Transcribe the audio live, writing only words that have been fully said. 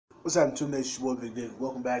What's happening to Nation? Your boy Big Dick.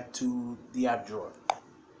 Welcome back to the app drawer.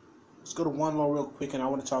 Let's go to Wonolo real quick, and I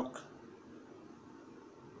want to talk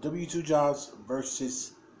W-2 jobs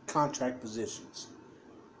versus contract positions.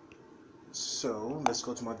 So let's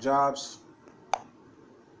go to my jobs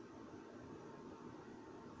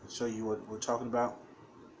and show you what we're talking about.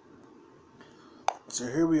 So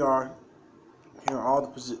here we are. Here are all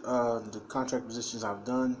the contract positions I've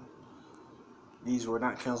done. These were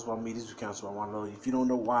not canceled by me. These were canceled by Wonolo. If you don't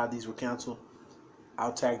know why these were canceled,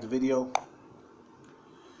 I'll tag the video.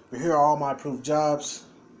 But here are all my approved jobs.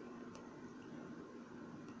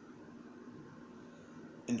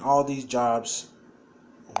 And all these jobs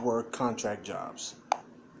were contract jobs.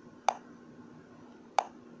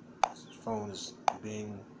 This phone is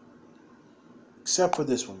being... Except for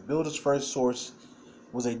this one. Builder's First Source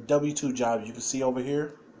was a W-2 job. You can see over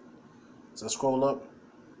here. So scroll up.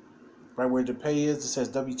 Right where the pay is, it says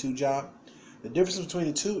W-2 job. The difference between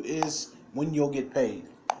the two is when you'll get paid.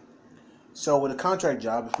 So with a contract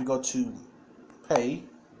job, if we go to pay,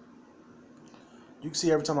 you can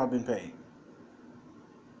see every time I've been paid.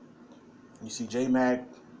 You see JMac,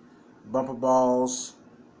 Bumper Balls,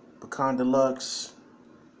 Pecan Deluxe,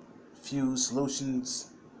 Fuse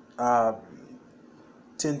Solutions,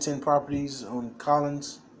 1010 Properties on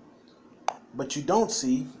Collins. But you don't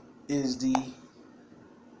see is the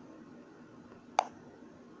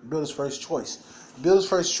Builder's First Choice. Builder's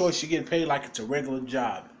First Choice, you get paid like it's a regular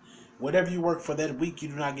job. Whatever you work for that week, you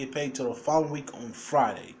do not get paid till the following week on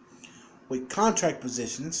Friday. With contract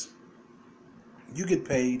positions, you get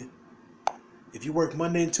paid. If you work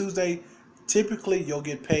Monday and Tuesday, typically you'll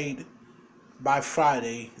get paid by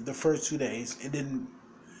Friday, the first 2 days, and then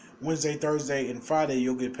Wednesday, Thursday, and Friday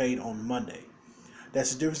you'll get paid on Monday.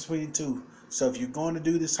 That's the difference between the two. So if you're going to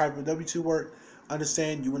do this type of W-2 work,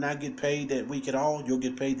 understand you will not get paid that week at all. You'll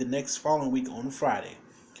get paid the next following week on Friday.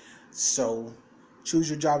 So choose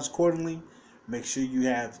your jobs accordingly. Make sure you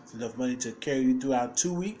have enough money to carry you throughout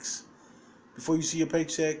 2 weeks before you see your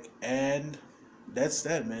paycheck. And that's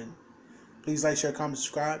that, man. Please like, share, comment,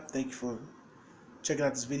 subscribe. Thank you for checking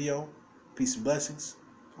out this video. Peace and blessings.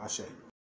 Ashe.